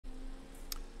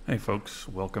Hey folks,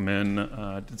 welcome in.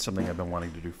 Did something I've been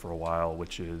wanting to do for a while,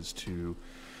 which is to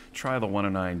try the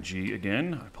 109G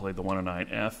again. I played the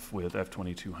 109F with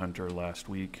F-22 Hunter last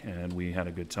week, and we had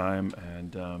a good time.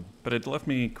 But it left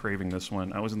me craving this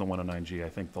one. I was in the 109G, I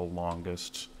think, the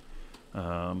longest in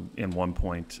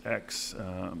 1.x.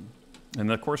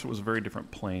 And of course, it was a very different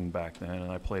plane back then,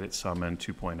 and I played it some in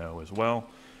 2.0 as well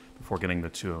before getting the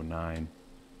 209.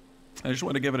 I just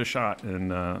wanted to give it a shot,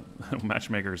 and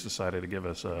Matchmakers decided to give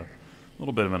us a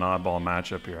little bit of an oddball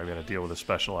matchup here. I've got to deal with a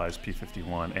specialized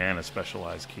P-51 and a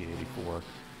specialized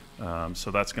Ki-84.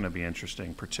 So that's going to be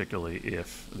interesting, particularly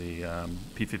if the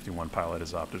P-51 pilot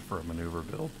has opted for a maneuver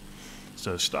build.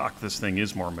 So stock, this thing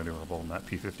is more maneuverable than that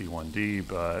P-51D,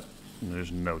 but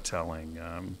there's no telling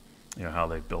how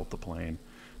they built the plane.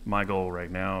 My goal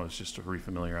right now is just to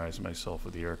refamiliarize myself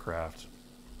with the aircraft.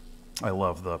 I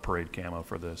love the parade camo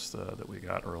for this that we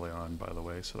got early on, by the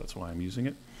way, so that's why I'm using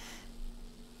it.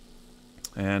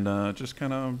 And just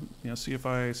kind of see if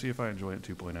I enjoy it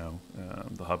 2.0.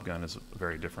 The hub gun is a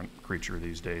very different creature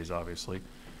these days, obviously,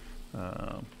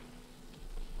 and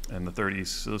the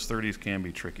 30s, those 30s can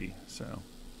be tricky. So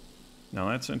now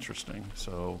that's interesting.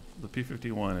 So the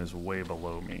P-51 is way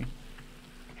below me.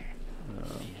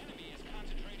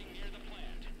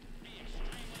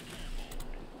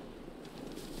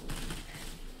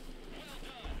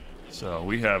 So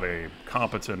we have a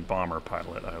competent bomber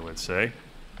pilot, I would say.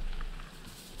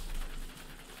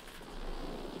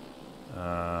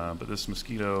 But this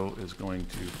Mosquito is going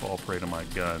to fall prey to my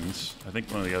guns. I think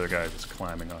one of the other guys is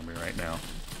climbing on me right now.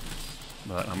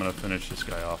 But I'm going to finish this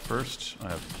guy off first. I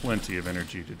have plenty of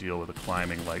energy to deal with a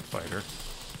climbing light fighter,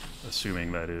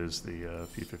 assuming that is the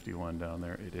P-51 down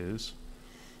there. It is.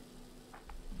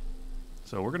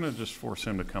 So we're going to just force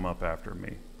him to come up after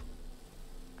me.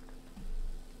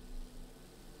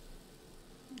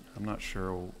 I'm not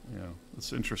sure,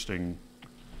 it's interesting.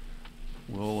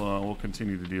 We'll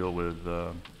continue to deal with,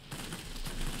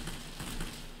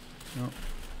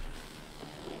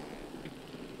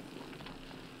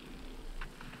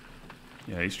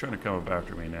 yeah, he's trying to come up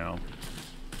after me now,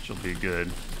 which will be good.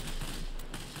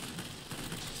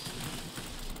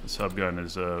 This hub gun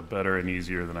is better and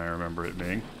easier than I remember it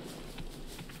being.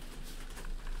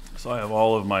 So I have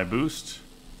all of my boost.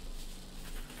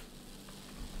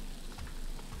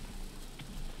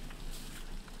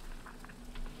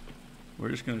 We're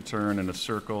just going to turn in a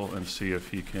circle and see if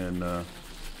he can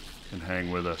hang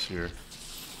with us here.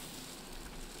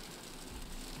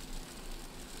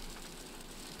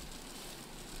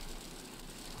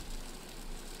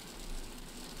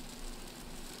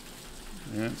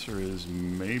 The answer is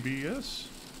maybe yes.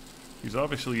 He's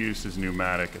obviously used his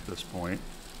pneumatic at this point.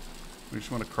 We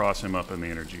just want to cross him up in the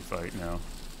energy fight now.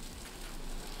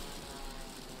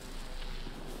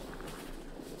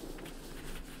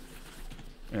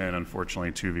 And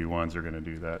unfortunately, 2v1s are going to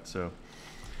do that. So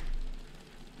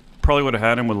probably would have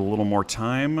had him with a little more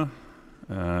time.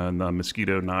 The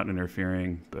Mosquito not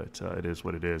interfering, but it is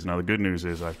what it is. Now, the good news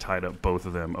is I've tied up both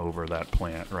of them over that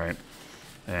plant, right?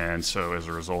 And so as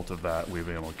a result of that, we've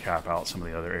been able to cap out some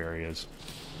of the other areas.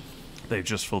 They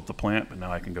just flipped the plant, but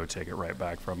now I can go take it right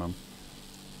back from them.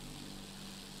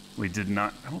 We did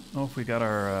not, I don't know if we got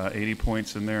our 80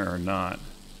 points in there or not.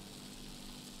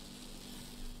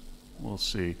 We'll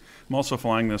see. I'm also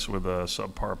flying this with a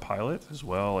subpar pilot as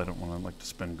well. I don't want to to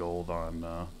spend gold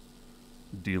on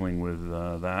dealing with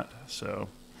that. So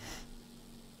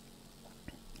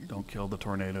don't kill the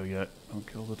tornado yet. Don't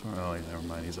kill the tornado. Oh, never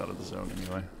mind. He's out of the zone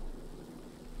anyway.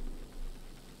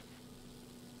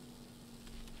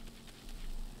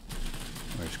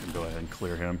 I'm just gonna go ahead and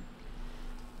clear him.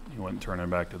 He wasn't turning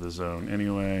back to the zone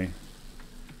anyway.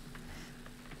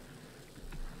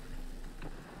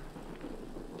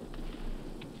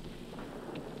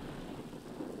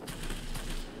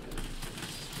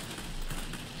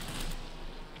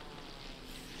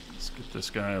 This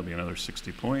guy will be another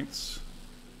 60 points.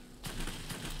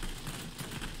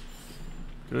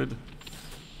 Good.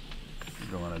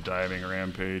 We'll go on a diving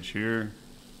rampage here.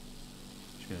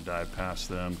 Just gonna dive past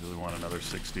them because we want another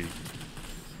 60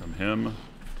 from him.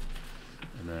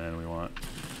 And then we want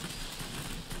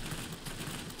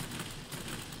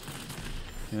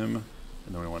him.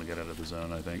 And then we want to get out of the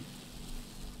zone, I think.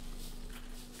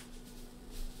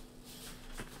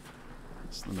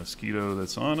 It's the Mosquito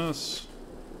that's on us.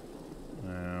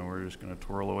 We're just going to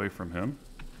twirl away from him.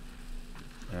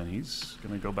 And he's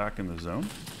going to go back in the zone.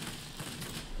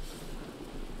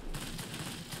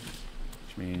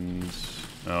 Which means...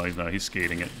 Oh, he's not. He's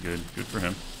skating it. Good. Good for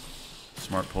him.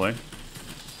 Smart play.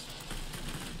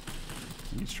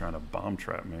 He's trying to bomb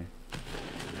trap me.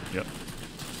 Yep.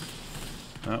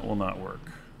 That will not work.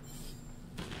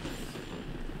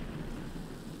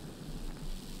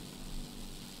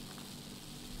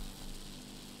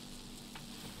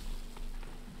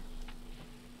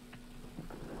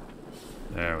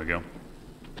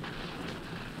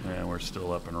 And we're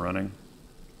still up and running.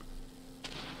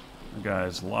 The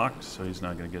guy's locked, so he's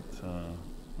not going to get...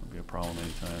 won't be a problem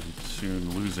anytime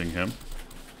soon losing him.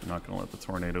 I'm not going to let the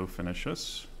tornado finish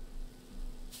us.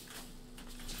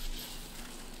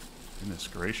 Goodness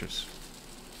gracious.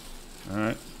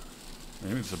 Alright.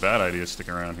 Maybe it's a bad idea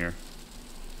sticking around here.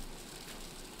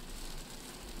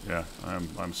 Yeah,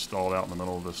 I'm stalled out in the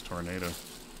middle of this tornado.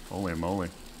 Holy moly.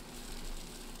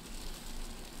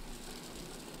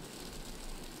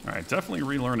 Alright, definitely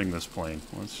relearning this plane.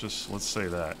 Let's say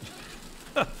that.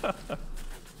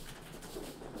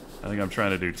 I think I'm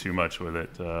trying to do too much with it,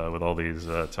 with all these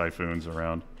typhoons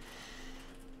around.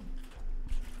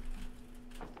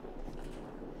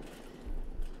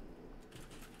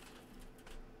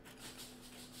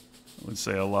 I would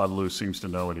say Aladlu seems to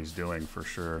know what he's doing for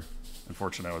sure.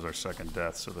 Unfortunately, that was our second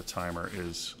death, so the timer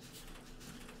is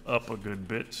up a good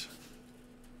bit.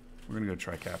 We're going to go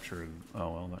try capture.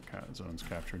 Oh, well, that zone's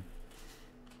captured.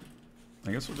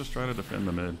 I guess we'll just try to defend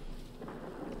the mid. I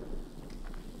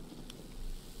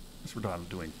guess we're not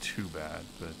doing too bad,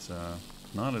 but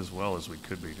not as well as we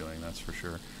could be doing, that's for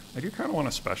sure. I do kind of want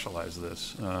to specialize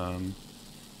this.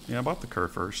 Yeah, I bought the Kerr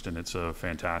first, and it's a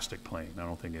fantastic plane. I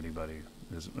don't think anybody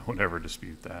would ever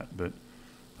dispute that, but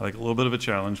I like a little bit of a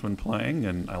challenge when playing,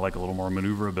 and I like a little more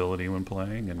maneuverability when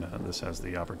playing, and this has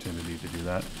the opportunity to do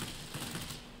that.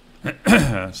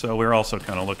 So we're also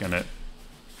kind of looking at...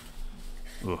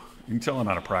 Ooh, you can tell I'm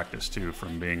out of practice, too,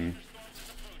 from being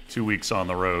 2 weeks on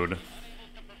the road.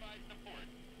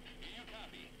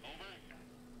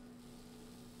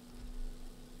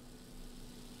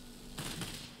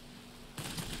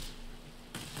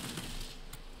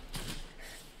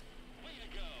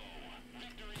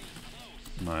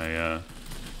 My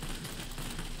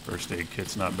first aid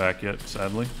kit's not back yet,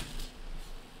 sadly.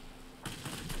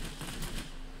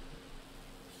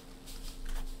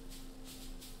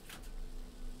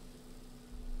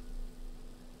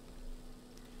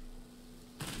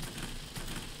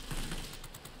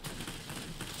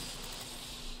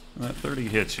 That 30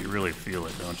 hits, you really feel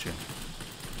it, don't you?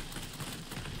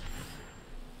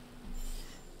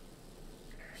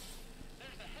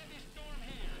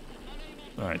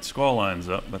 Alright, squall line's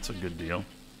up. That's a good deal.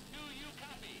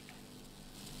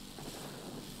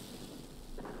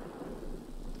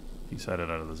 He's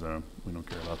headed out of the zone. We don't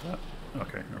care about that.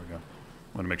 Okay, there we go.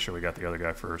 I want to make sure we got the other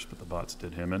guy first, but the bots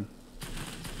did him in.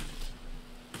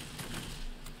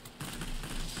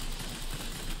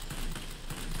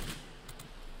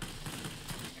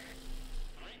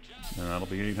 And that'll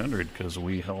be 800 because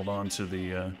we held on to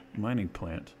the mining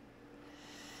plant.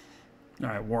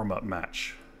 Alright, warm-up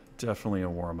match. Definitely a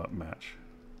warm-up match.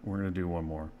 We're going to do one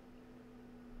more.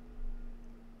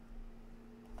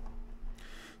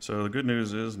 So the good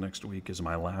news is next week is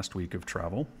my last week of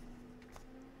travel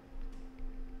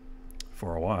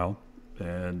for a while,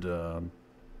 and it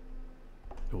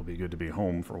will be good to be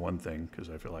home for one thing,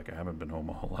 because I feel like I haven't been home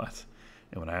a whole lot.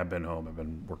 And when I have been home, I've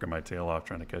been working my tail off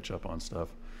trying to catch up on stuff.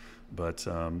 But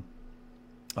I'm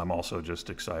also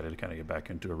just excited to kind of get back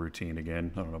into a routine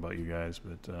again. I don't know about you guys,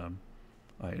 but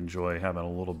I enjoy having a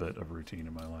little bit of routine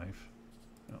in my life.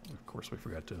 Of course, we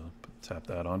forgot to tap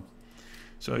that on.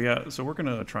 So yeah, so we're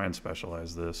gonna try and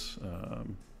specialize this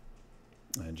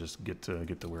and just get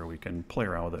to where we can play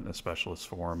around with it in a specialist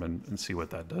form and see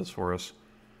what that does for us.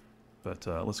 But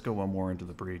let's go one more into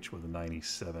the breach with a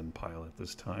 97 pilot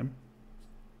this time,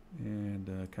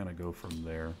 and kind of go from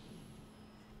there.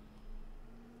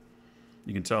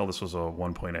 You can tell this was a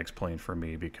 1.x plane for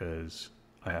me because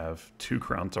I have 2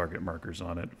 ground target markers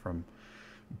on it from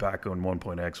back on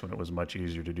 1.x when it was much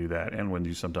easier to do that, and when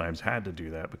you sometimes had to do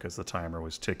that because the timer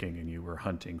was ticking and you were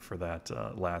hunting for that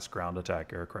last ground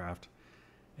attack aircraft,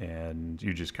 and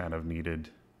you just kind of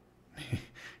needed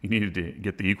you needed to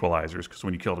get the equalizers, because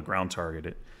when you killed a ground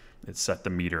target, it set the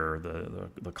meter,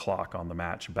 the clock on the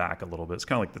match back a little bit. It's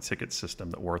kind of like the ticket system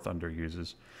that War Thunder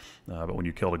uses, but when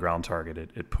you killed a ground target,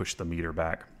 it pushed the meter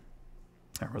back.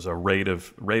 There was a rate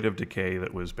of decay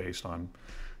that was based on,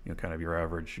 you know, kind of your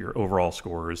average, your overall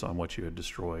scores on what you had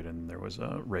destroyed, and there was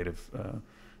a rate of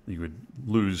you would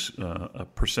lose a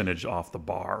percentage off the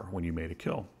bar when you made a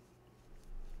kill.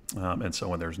 And so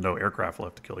when there's no aircraft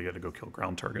left to kill, you had to go kill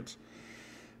ground targets.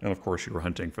 And of course, you were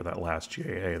hunting for that last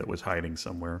GAA that was hiding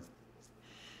somewhere,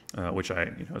 which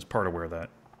is part of where that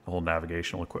whole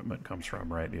navigational equipment comes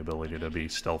from, right? The ability to be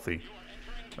stealthy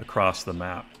across the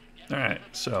map. All right,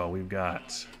 so we've got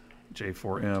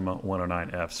J4M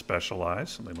 109F Specialized,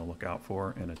 something to look out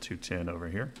for, and a 210 over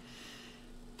here.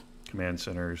 Command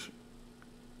centers,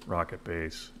 rocket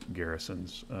base,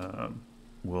 garrisons.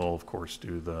 We'll, of course,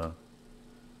 do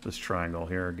this triangle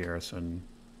here, garrison,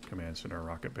 command center,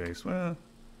 rocket base. Well,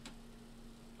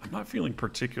 I'm not feeling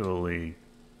particularly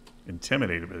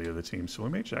intimidated by the other team, so we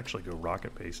may actually go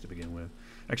rocket base to begin with.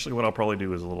 Actually, what I'll probably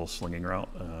do is a little slinging route.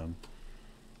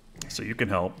 So you can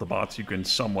help. The bots you can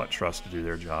somewhat trust to do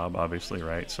their job, obviously,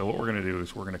 right? So what we're going to do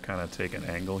is we're going to kind of take an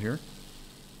angle here,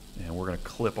 and we're going to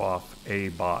clip off a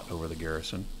bot over the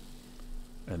garrison.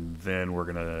 And then we're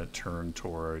going to turn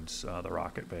towards the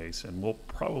rocket base, and we'll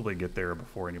probably get there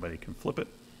before anybody can flip it.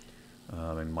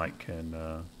 And Mike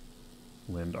can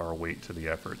lend our weight to the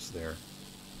efforts there.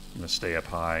 I'm going to stay up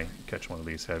high, catch one of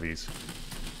these heavies.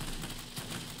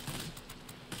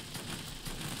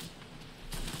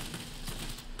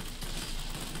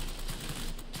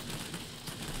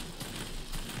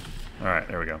 All right,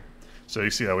 there we go. So you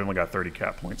see how we only got 30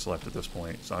 cap points left at this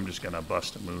point, so I'm just going to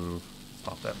bust a move.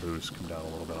 Pop that boost, come down a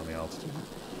little bit on the altitude.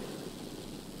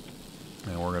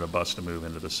 And we're going to bust a move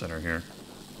into the center here.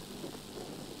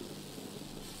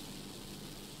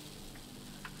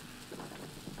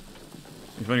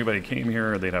 If anybody came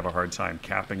here, they'd have a hard time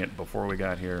capping it before we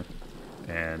got here.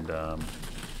 And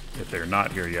if they're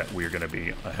not here yet, we're going to be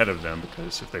ahead of them,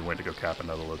 because if they went to go cap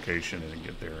another location and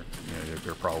get there, you know,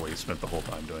 they're probably spent the whole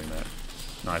time doing that.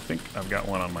 Now, I think I've got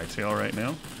one on my tail right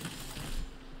now.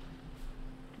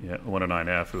 Yeah,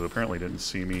 109F, who apparently didn't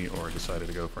see me or decided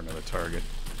to go for another target.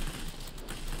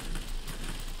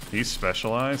 He's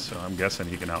specialized, so I'm guessing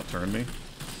he can outturn me.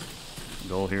 The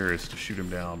goal here is to shoot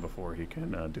him down before he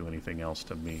can do anything else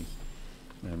to me.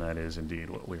 And that is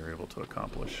indeed what we were able to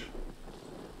accomplish.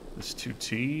 This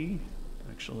 2T,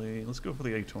 actually, let's go for the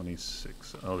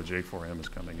A26. Oh, the J4M is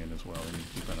coming in as well. We need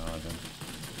to keep an eye on him.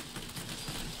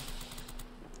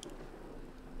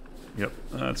 Yep,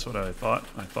 that's what I thought.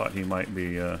 I thought he might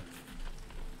be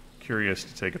curious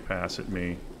to take a pass at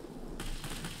me.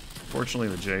 Fortunately,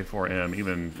 the J4M,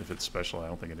 even if it's special, I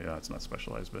don't think it's not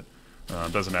specialized, but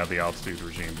doesn't have the altitude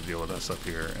regime to deal with us up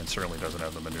here, and certainly doesn't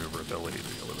have the maneuverability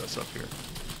to deal with us up here.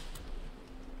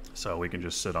 So we can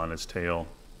just sit on his tail,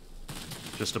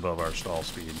 just above our stall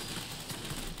speed.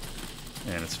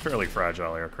 And it's a fairly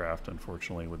fragile aircraft,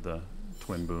 unfortunately, with the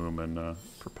twin boom and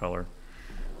propeller.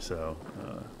 So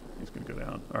he's going to go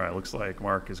down. All right, looks like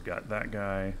Mark has got that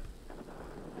guy.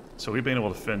 So we've been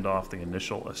able to fend off the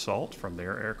initial assault from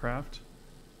their aircraft.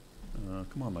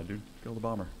 Come on, my dude. Kill the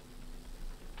bomber.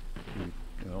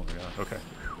 Oh, yeah. Okay.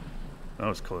 That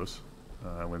was close.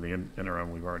 In the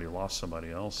interim, we've already lost somebody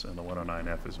else, and the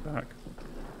 109F is back.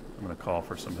 I'm going to call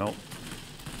for some help.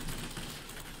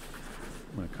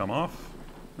 I'm going to come off.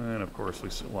 And, of course, we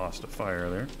lost a fire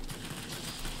there.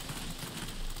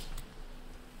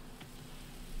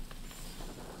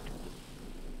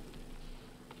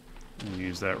 And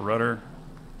use that rudder.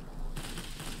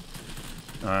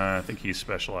 I think he's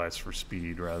specialized for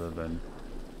speed rather than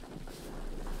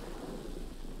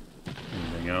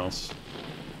anything else.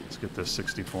 Let's get this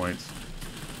 60 points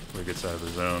before he gets out of the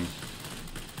zone.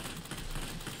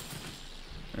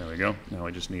 There we go. Now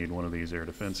we just need one of these air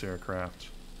defense aircraft.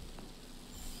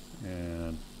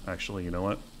 And actually, you know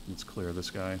what? Let's clear this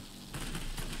guy.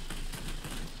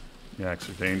 Yaks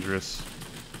are dangerous.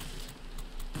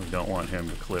 We don't want him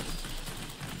to clip.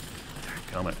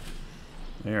 Dadgummit.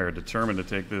 They are determined to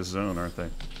take this zone, aren't they?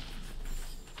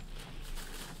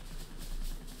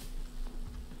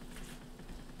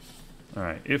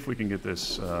 Alright, if we can get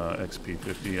this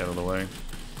XP-50 out of the way,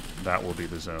 that will be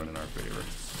the zone in our favor.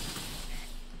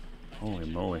 Holy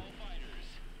moly.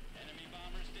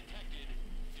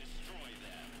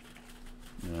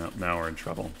 Yeah, now we're in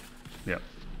trouble. Yep.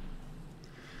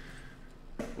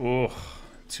 Oh,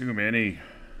 too many.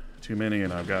 Too many,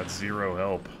 and I've got zero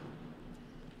help.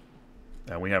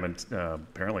 And we haven't,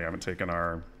 apparently haven't taken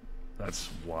our... That's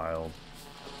wild.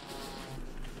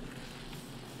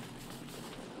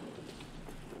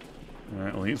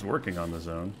 Alright, well, he's working on the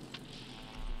zone.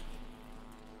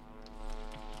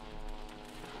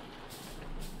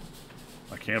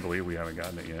 I can't believe we haven't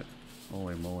gotten it yet.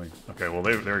 Holy moly. Okay, well,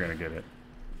 they're going to get it.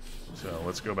 So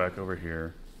let's go back over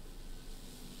here.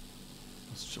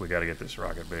 We got to get this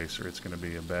rocket base, or it's going to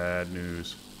be a bad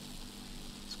news.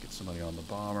 Let's get somebody on the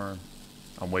bomber.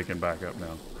 I'm waking back up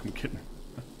now. I'm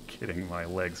getting my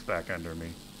legs back under me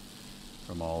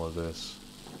from all of this.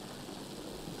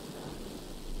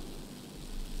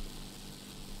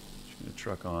 The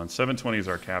truck on. 720 is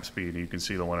our cap speed, and you can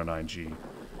see the 109G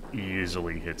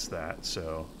easily hits that.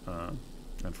 So,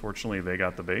 unfortunately, they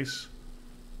got the base.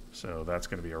 So that's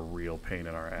going to be a real pain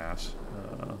in our ass,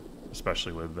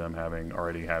 especially with them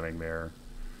already having their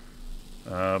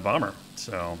bomber.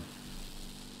 So,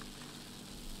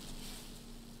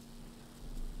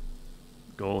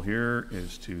 goal here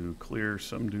is to clear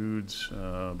some dudes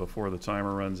before the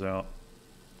timer runs out,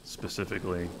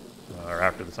 specifically, or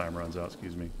after the timer runs out,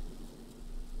 excuse me.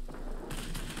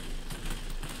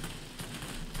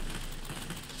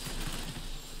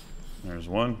 There's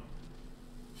one.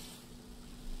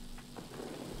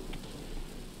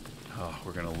 Oh,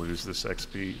 we're going to lose this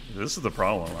XP. This is the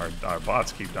problem. Our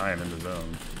bots keep dying in the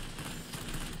zone.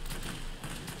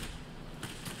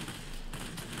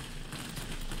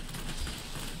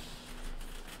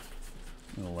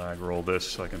 I'm going to lag roll this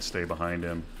so I can stay behind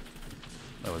him.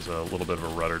 That was a little bit of a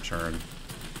rudder turn,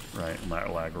 right, in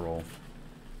that lag roll.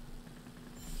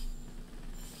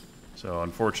 So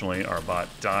unfortunately, our bot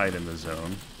died in the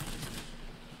zone.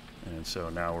 And so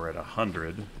now we're at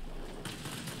 100.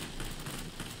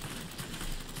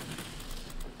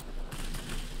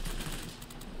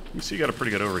 You see you got a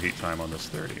pretty good overheat time on this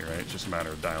 30, right? It's just a matter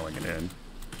of dialing it in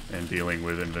and dealing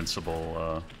with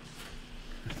invincible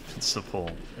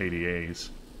ADAs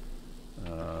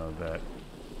that...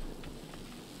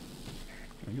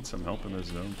 Can I get some help in this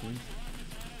zone, please?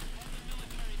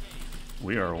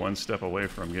 We are one step away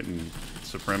from getting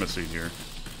supremacy here.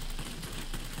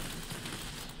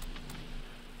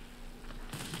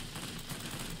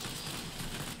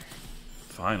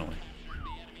 Finally.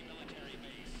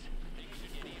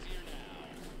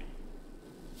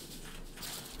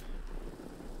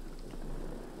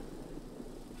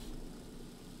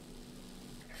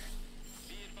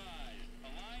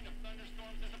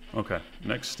 Okay,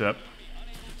 next step.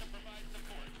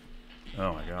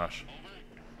 Oh my gosh.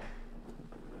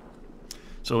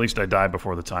 So at least I died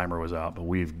before the timer was out, but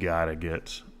we've got to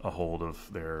get a hold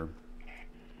of their...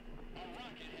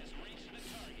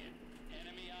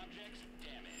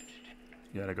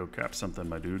 You gotta go cap something,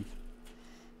 my dude.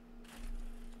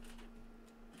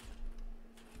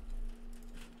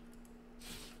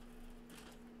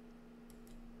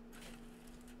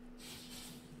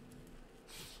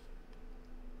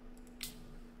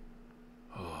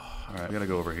 Oh, all right, we gotta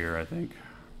go over here, I think.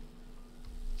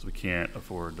 So we can't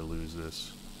afford to lose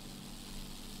this.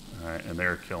 All right, and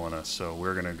they're killing us, so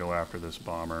we're gonna go after this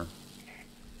bomber.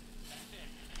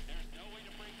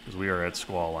 Because we are at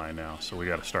squall line now, so we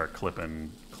got to start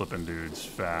clipping dudes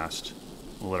fast.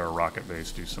 We'll let our rocket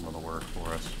base do some of the work for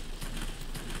us.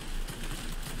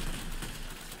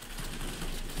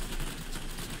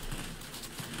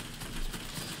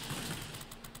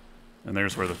 And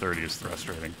there's where the 30 is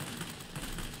frustrating.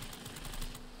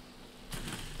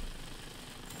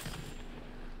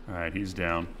 All right, he's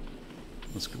down.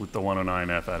 Let's get the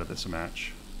 109F out of this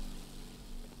match.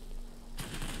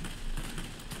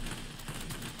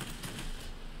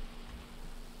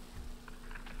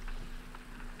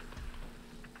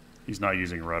 He's not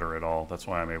using rudder at all. That's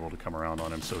why I'm able to come around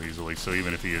on him so easily. So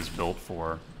even if he is built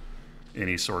for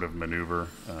any sort of maneuver,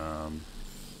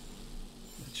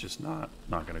 it's just not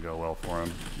going to go well for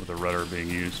him with the rudder being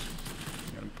used.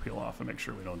 I'm going to peel off and make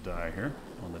sure we don't die here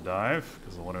on the dive,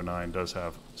 because the 109 does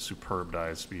have superb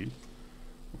dive speed.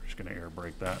 We're just going to air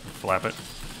brake that and flap it.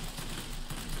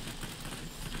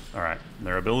 All right, and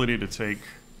their ability to take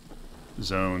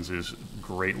zones is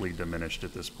greatly diminished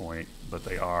at this point, but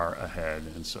they are ahead,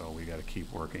 and so we got to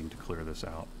keep working to clear this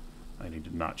out. I need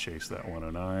to not chase that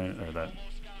 109, or that.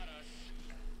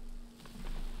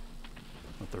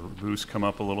 Let the boost come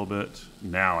up a little bit.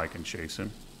 Now I can chase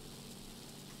him.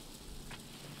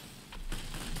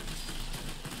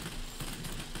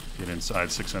 Get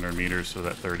inside 600 meters so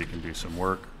that 30 can do some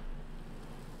work.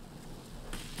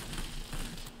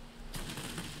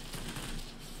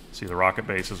 See, the rocket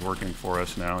base is working for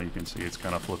us now. You can see it's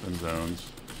kind of flipping zones.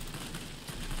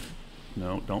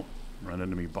 No, don't run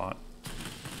into me, bot.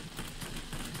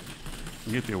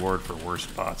 We get the award for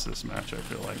worst bots this match, I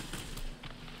feel like.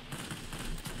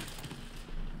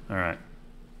 All right.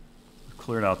 We've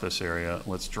cleared out this area.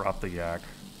 Let's drop the yak.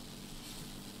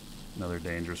 Another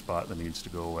dangerous bot that needs to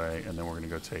go away, and then we're going to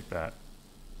go take that.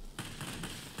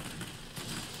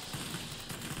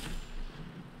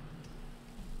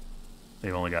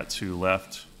 They've only got 2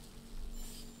 left.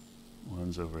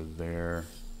 One's over there.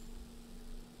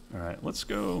 All right, let's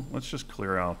go. Let's just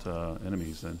clear out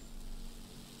enemies then.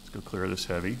 Let's go clear this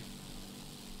heavy.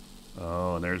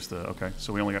 Oh, and there's the... Okay,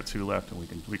 so we only got 2 left, and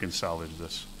we can salvage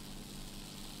this.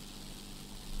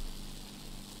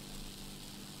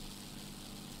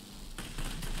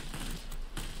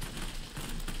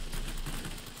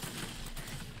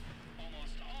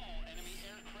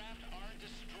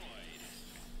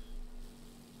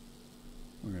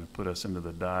 We're going to put us into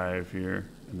the dive here,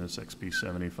 and this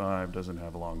XP-75 doesn't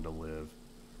have long to live.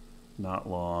 Not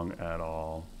long at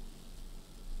all.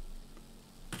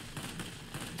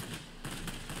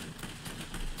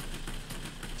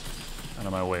 Out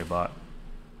of my way, bot.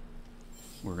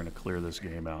 We're going to clear this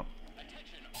game out.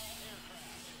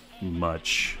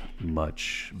 Much,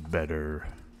 much better.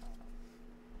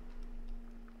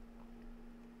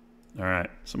 All right.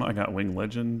 Somehow I got Wing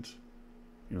Legend.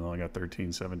 Even though I got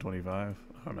 13,725.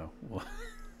 I don't know. Well,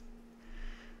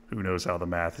 who knows how the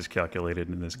math is calculated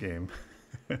in this game.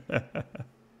 That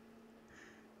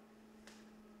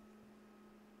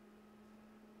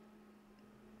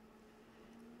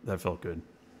felt good.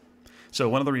 So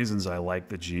one of the reasons I like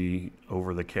the G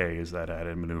over the K is that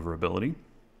added maneuverability.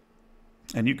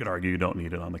 And you could argue you don't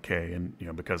need it on the K, and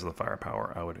because of the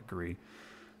firepower, I would agree.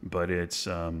 But it's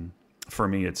for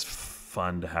me, it's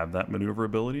fun to have that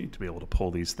maneuverability to be able to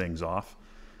pull these things off.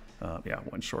 Yeah,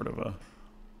 one short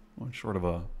of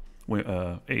a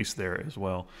ace there as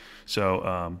well.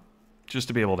 So just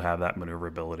to be able to have that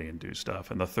maneuverability and do stuff,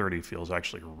 and the 30 feels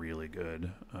actually really good.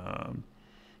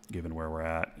 Given where we're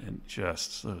at, and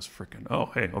just those freaking, oh,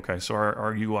 hey, okay, so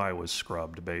our UI was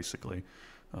scrubbed, basically,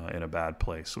 in a bad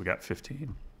place. So we got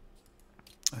 15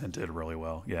 and did really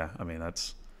well. Yeah, I mean,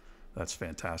 that's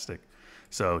fantastic.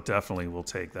 So definitely we'll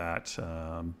take that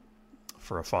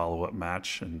for a follow-up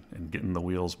match and getting the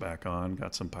wheels back on.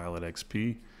 Got some pilot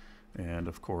XP, and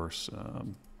of course, I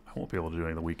won't be able to do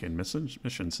any of the weekend missions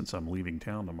since I'm leaving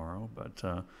town tomorrow, but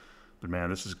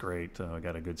man, this is great. I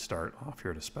got a good start off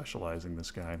here to specializing this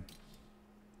guy.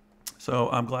 So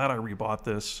I'm glad I rebought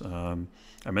this. I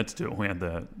meant to do it when we had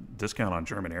the discount on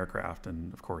German aircraft,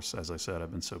 and of course, as I said, I've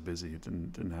been so busy it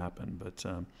didn't happen. But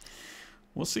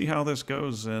we'll see how this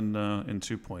goes in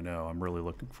 2.0. I'm really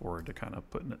looking forward to kind of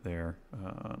putting it there,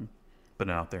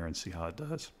 putting it out there and see how it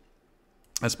does.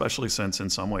 Especially since in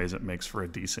some ways it makes for a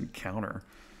decent counter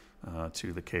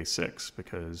to the K6,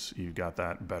 because you've got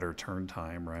that better turn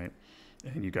time, right?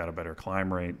 And you got a better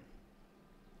climb rate.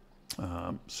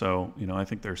 So, I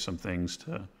think there's some things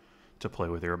to play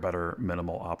with here. Better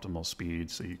minimal optimal speed,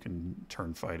 so you can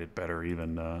turn fight it better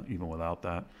even without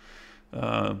that.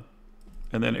 And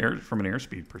then from an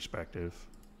airspeed perspective,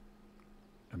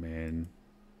 I mean,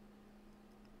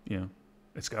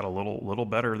 it's got a little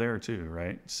better there too,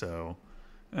 right? So,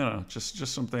 I don't know,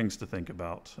 just some things to think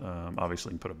about.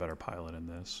 Obviously, you can put a better pilot in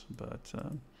this, but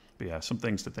yeah, some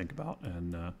things to think about,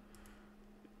 and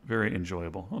very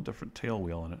enjoyable. Oh, different tail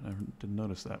wheel in it. I didn't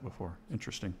notice that before.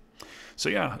 Interesting. So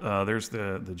yeah, there's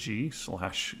the G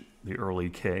 / the early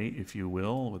K, if you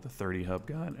will, with the 30 hub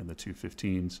gun and the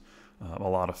 215s. A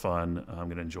lot of fun. I'm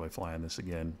going to enjoy flying this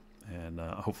again, and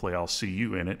hopefully I'll see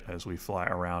you in it as we fly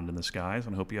around in the skies,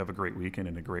 and hope you have a great weekend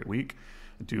and a great week.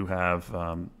 I do have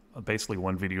basically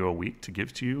one video a week to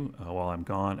give to you while I'm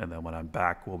gone, and then when I'm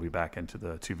back, we'll be back into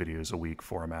the 2 videos a week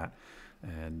format.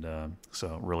 And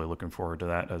so really looking forward to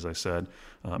that, as I said.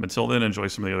 Until then, enjoy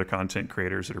some of the other content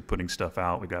creators that are putting stuff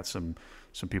out. We got some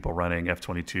people running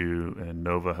F-22 and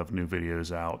Nova have new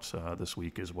videos out this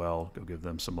week as well. Go give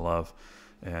them some love,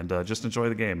 and just enjoy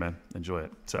the game, man. Enjoy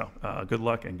it. So good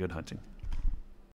luck and good hunting.